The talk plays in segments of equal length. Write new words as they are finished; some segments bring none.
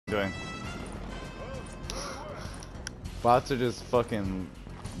Doing. Bots are just fucking.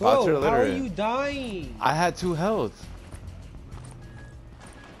 Bots are Bro, how are illiterate. you dying? I had 2 health.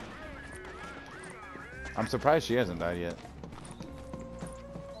 I'm surprised she hasn't died yet.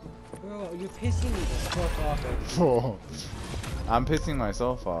 Bro, you're pissing me the fuck off. Oh, I'm pissing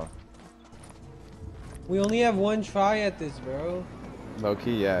myself off. We only have 1 try at this, bro. Low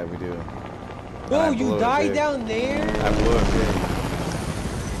key, yeah, we do. Bro, you died down there? I blew it big.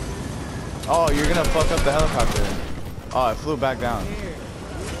 Oh, you're gonna fuck up the helicopter. Oh, it flew back down.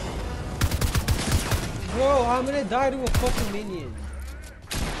 Bro, I'm gonna die to a fucking minion.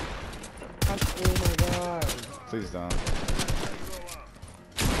 Oh my god. Please don't.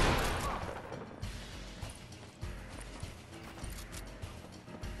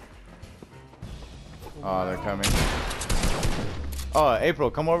 Oh, they're coming. Oh, April,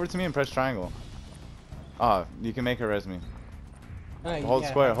 come over to me and press triangle. Oh, you can make her res me. Right, Hold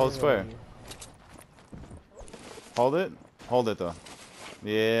square, hold square. Hold it? Hold it though.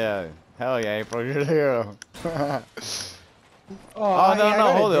 Yeah. Hell yeah, April, you're the hero. Oh,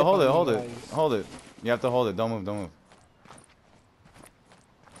 no, hold it. Hold it. You have to hold it. Don't move, don't move.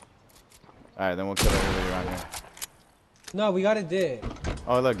 Alright, then we'll kill everybody around here. No, we gotta dip.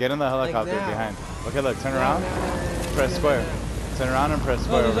 Oh, look, get in the helicopter behind. Okay, look, turn around. Press square. Turn around and press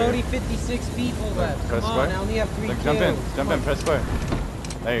square. Oh, there's already 56 people left. Press Come square. on, I only have 3 kills. Jump in, press square.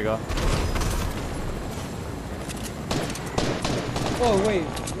 There you go. Oh, wait.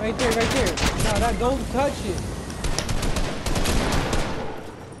 Right there. No, don't touch it.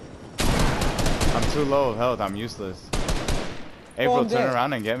 I'm too low of health, I'm useless. April, turn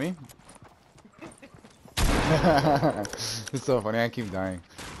around and get me. It's so funny, I keep dying.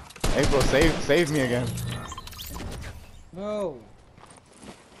 April, save me again. Bro.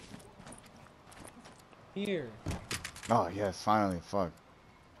 Here. Oh yes, finally, fuck.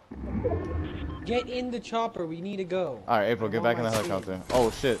 Get in the chopper, we need to go. Alright, April, get back in the helicopter. Oh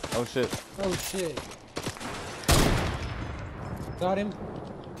shit, oh shit. Oh shit. Got him.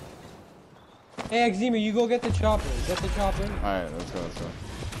 Hey, xDEMUR, you go get the chopper. Get the chopper. Alright, let's go.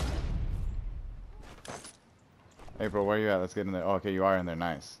 April, where you at? Let's get in there. Oh, okay, you are in there.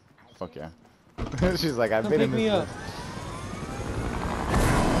 Nice. Fuck yeah. She's like, I've been in this. Pick me up.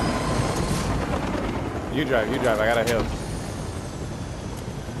 You drive. I got a hill.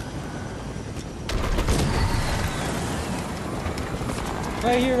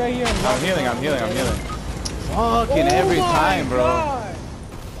 Right here. I'm healing. Fucking every time, bro. God.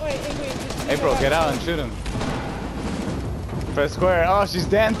 Wait, April, get out and shoot him. Press square. Oh, she's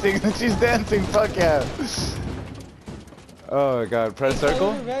dancing. She's dancing. Fuck yeah. Oh god. Press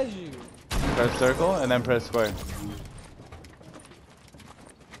circle. Press circle and then press square.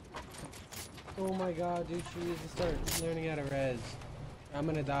 Oh my god, dude, she needs to start learning how to res. I'm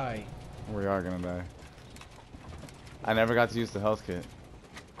gonna die. We are gonna die. I never got to use the health kit.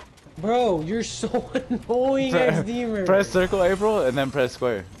 Bro, you're so annoying, xDEMUR. Press circle, April, and then press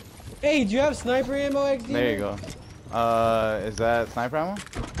square. Hey, do you have sniper ammo, xDEMUR? There you go. Is that sniper ammo?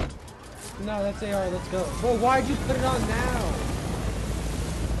 No, that's AR. Let's go. Bro, why'd you put it on now?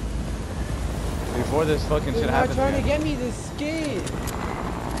 Before this fucking shit happened. You're trying to get me this skin.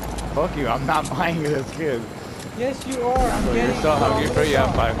 Fuck you, I'm not buying you this kid. Yes, you are. I'm so getting you're so hungry for you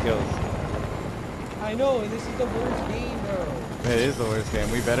have 5 kills. I know, this is the worst game, bro. It is the worst game.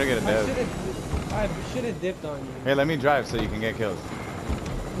 We better get a dev. I should have dipped on you. Hey, let me drive so you can get kills.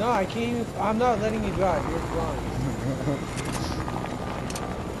 No, I can't even. I'm not letting you drive. You're blind.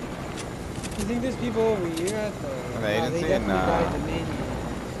 You think there's people over here at the agency? They definitely died the minions.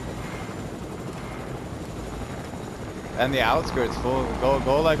 And the outskirts, full.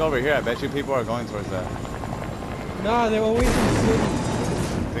 Go like over here. I bet you people are going towards that. Nah, they're always in the city.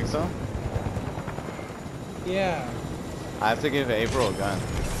 Think so? Yeah. I have to give April a gun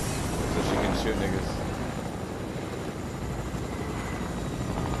so she can shoot niggas.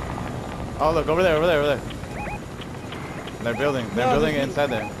 Oh look, over there. They're building inside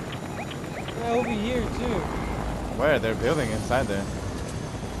there. Yeah, over here too. Where? They're building inside there.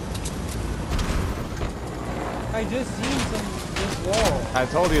 I just seen this wall. I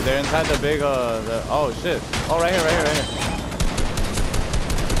told you, they're inside the big, oh shit. Oh, right here.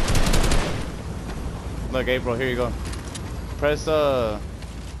 Look, April, here you go. Press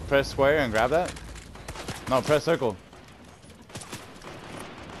square and grab that. No, press circle.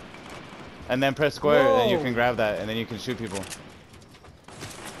 And then press square, and you can grab that, and then you can shoot people.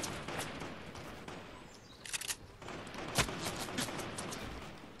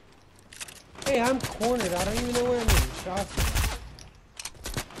 Hey, I'm cornered. I don't even know where I'm getting shot from.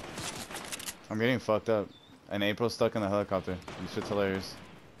 I'm getting fucked up. And April's stuck in the helicopter. This shit's hilarious.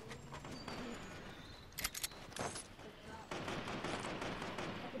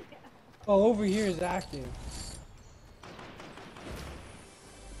 Oh, over here is active.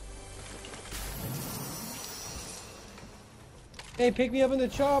 Hey, pick me up in the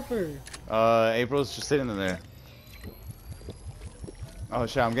chopper. April's just sitting in there. Oh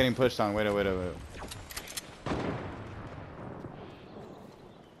shit, I'm getting pushed on. Wait.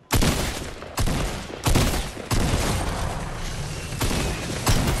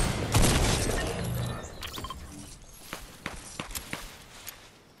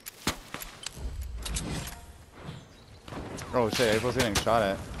 Oh shit, April's getting shot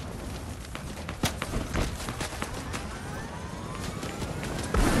at.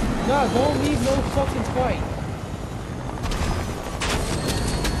 No, don't leave no fucking fight.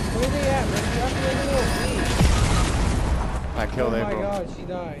 Where they at, man? You have to let me know, please. I killed April. Oh my god, she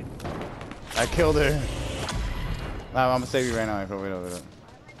died. I killed her. Nah, I'm gonna save you right now, April. Wait up.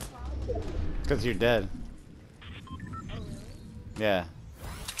 Cause you're dead. Yeah.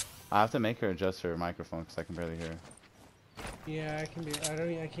 I have to make her adjust her microphone because I can barely hear her. Yeah, I can be.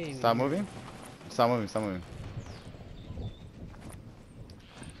 I can't even. Stop moving. Stop moving.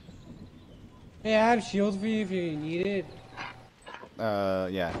 Hey, I have shields for you if you need it.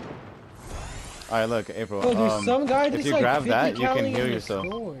 Yeah. Alright, look, April. Oh, there's some guy if just you like grab 50 that, you can calories heal in the yourself.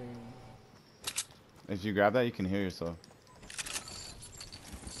 storm. If you grab that, you can heal yourself.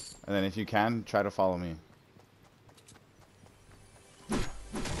 And then if you can, try to follow me.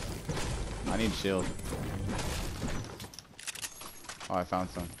 I need shield. Oh, I found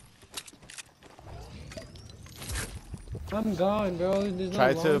some. I'm gone, bro. There's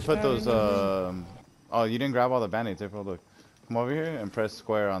Try no to launch put pad those, or anything. oh, you didn't grab all the band-aids, April, look. Come over here and press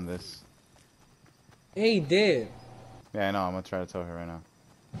square on this. Hey, did. Yeah, I know, I'm gonna try to tell her right now.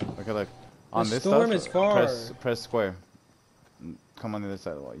 Okay, look. On The this storm stuff, is far. press square. Come on the other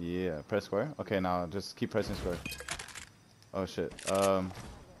side. Yeah, press square. Okay, now just keep pressing square. Oh shit.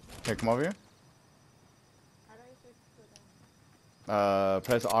 Here, come over here.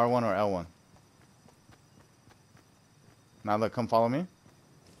 Press R1 or L1. Now look, come follow me.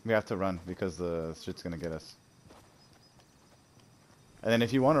 We have to run because the shit's gonna get us. And then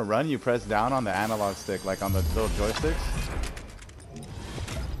if you want to run, you press down on the analog stick, like on the little joysticks.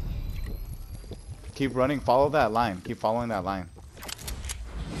 Keep running, follow that line. Keep following that line.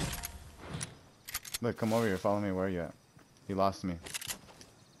 Look, come over here, follow me. Where are you at? You lost me.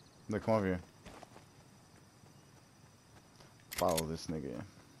 Look, come over here. Follow this nigga.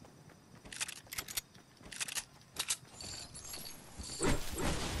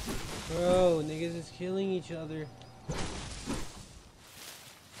 Bro, niggas is killing each other.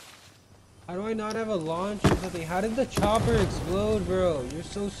 How do I not have a launch or something? How did the chopper explode, bro? You're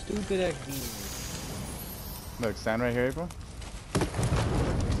so stupid, xDEMUR. Look, stand right here, April.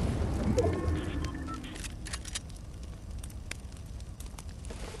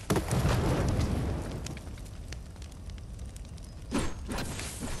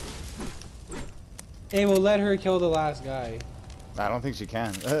 Hey, we'll let her kill the last guy. I don't think she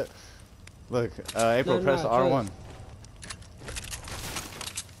can. Look, April, No, press no, R1.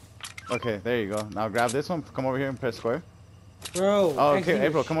 Okay, there you go. Now grab this one. Come over here and press square. Bro. Oh, okay, xDEMUR,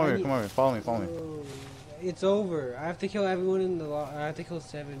 April, come over here. Come over here. Follow me. Follow me. Bro, it's over. I have to kill everyone in the lot. I have to kill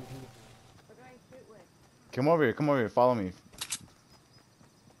 7 people. What do I shoot with? Come over here. Come over here. Follow me.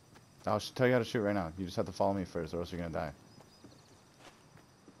 I'll tell you how to shoot right now. You just have to follow me first, or else you're gonna die.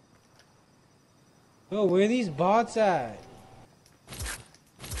 Bro, where are these bots at?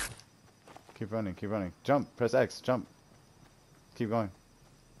 Keep running. Keep running. Jump. Press X. Jump. Keep going.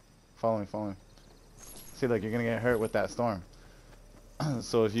 Follow me. Follow me. See, look, you're gonna get hurt with that storm.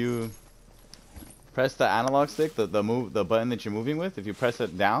 So if you press the analog stick, the button that you're moving with, if you press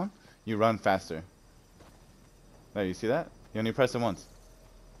it down, you run faster. There, you see that? You only press it once.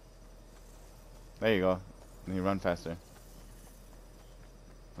 There you go. And you run faster.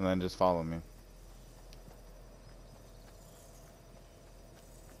 And then just follow me.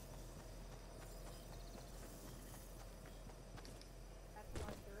 Have to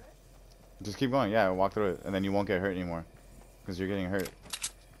walk through it? Just keep going. Yeah, walk through it. And then you won't get hurt anymore. Because you're getting hurt.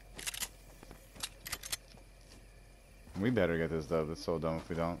 We better get this dub. It's so dumb if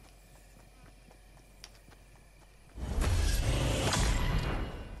we don't.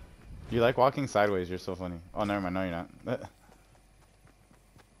 You like walking sideways. You're so funny. Oh, never mind. No, you're not.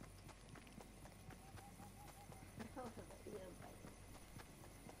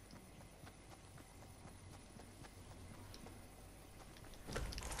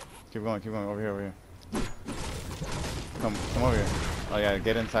 Keep going. Keep going. Over here. Over here. Come over here. Oh yeah,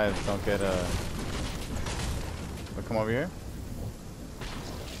 get inside. Don't get But come over here.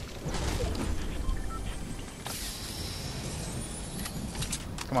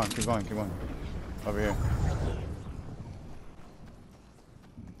 Come on, keep going, keep going. Over here.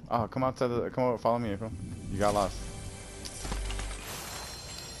 Oh, come outside the, come over, follow me, April. You got lost.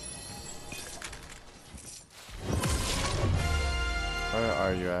 Where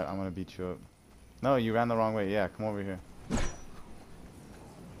are you at? I'm gonna beat you up. No, you ran the wrong way. Yeah, come over here.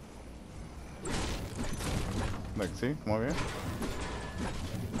 Look, see? Come over here.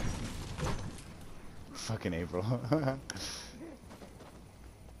 Fucking April.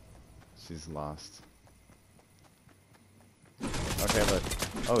 She's lost. Okay, look.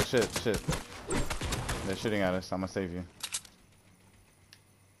 Oh, shit, shit. They're shooting at us. I'm gonna save you.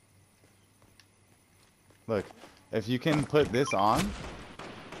 Look, if you can put this on,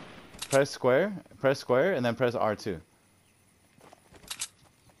 press square, and then press R2.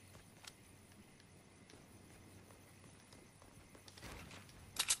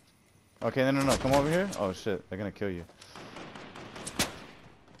 Okay, no, come over here. Oh shit, they're gonna kill you.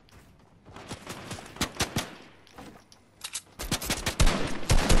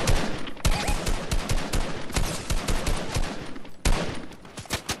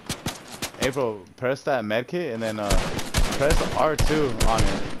 April, press that medkit and then press R2 on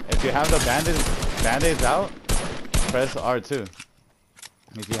it. If you have the band-aids out, press R2.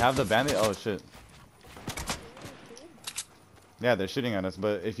 If you have the band-aid, oh shit. Yeah, they're shooting at us,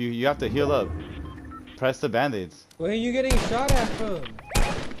 but if you have to heal up, press the band-aids. Where are you getting shot at from?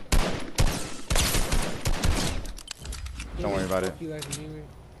 Don't worry about it. You guys,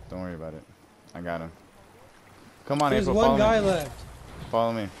 Don't worry about it. I got him. Come on, there's April, one follow guy me. left.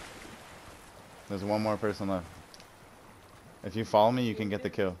 Follow me. There's one more person left. If you follow me, you can get the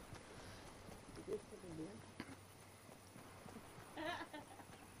kill.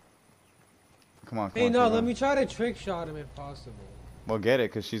 Come on, Hey, on, no, keep let going. me try to trick shot him if possible. Well, get it,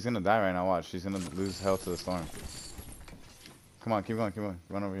 because she's going to die right now. Watch. She's going to lose health to the storm. Come on, keep going, keep going.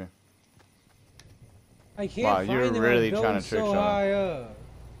 Run over here. I can't Wow, find you're him. really I'm trying to trick so shot. high up.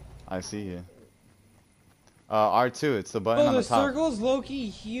 I see you. R2, it's the button Oh, on the the top. circle's low-key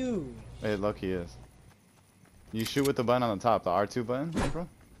huge. It low-key is. You shoot with the button on the top, the R2 button, April?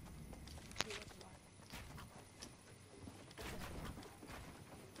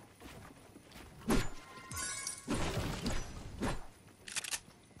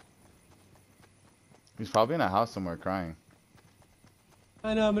 He's probably in a house somewhere crying.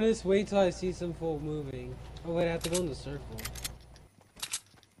 I know, I'm gonna just wait till I see some folk moving. Oh wait, I have to go in the circle.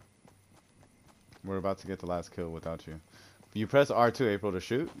 We're about to get the last kill without you. You press R2, April, to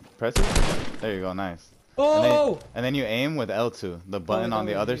shoot. Press it. There you go, nice. Oh! And then you aim with L2, the button on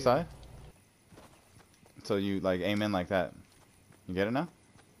the other here. side. So you like aim in like that. You get it now?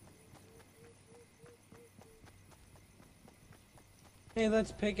 Hey,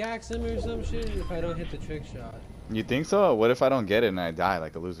 let's pickaxe him or some shit if I don't hit the trick shot. You think so? What if I don't get it and I die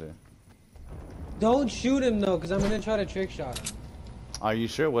like a loser? Don't shoot him though, cause I'm gonna try to trick shot him. Are you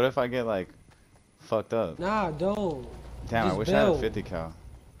sure? What if I get like fucked up? Nah, don't. Damn, I Just wish I had a build. 50 cal.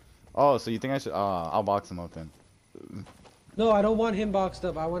 Oh, so you think I should? I'll box him up then. No, I don't want him boxed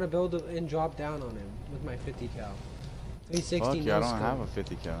up. I want to build and drop down on him with my 50 cal. 360 Fuck you, I no don't scope. have a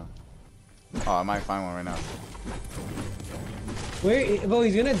 50 cal. Oh, I might find one right now. Where? Bro,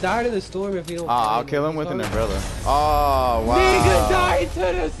 he's gonna die to the storm if he don't. I'll find kill him He with an probably- umbrella. Oh, wow. Nigga died to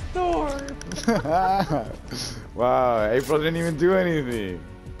the storm. Wow, April didn't even do anything.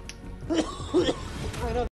 I don't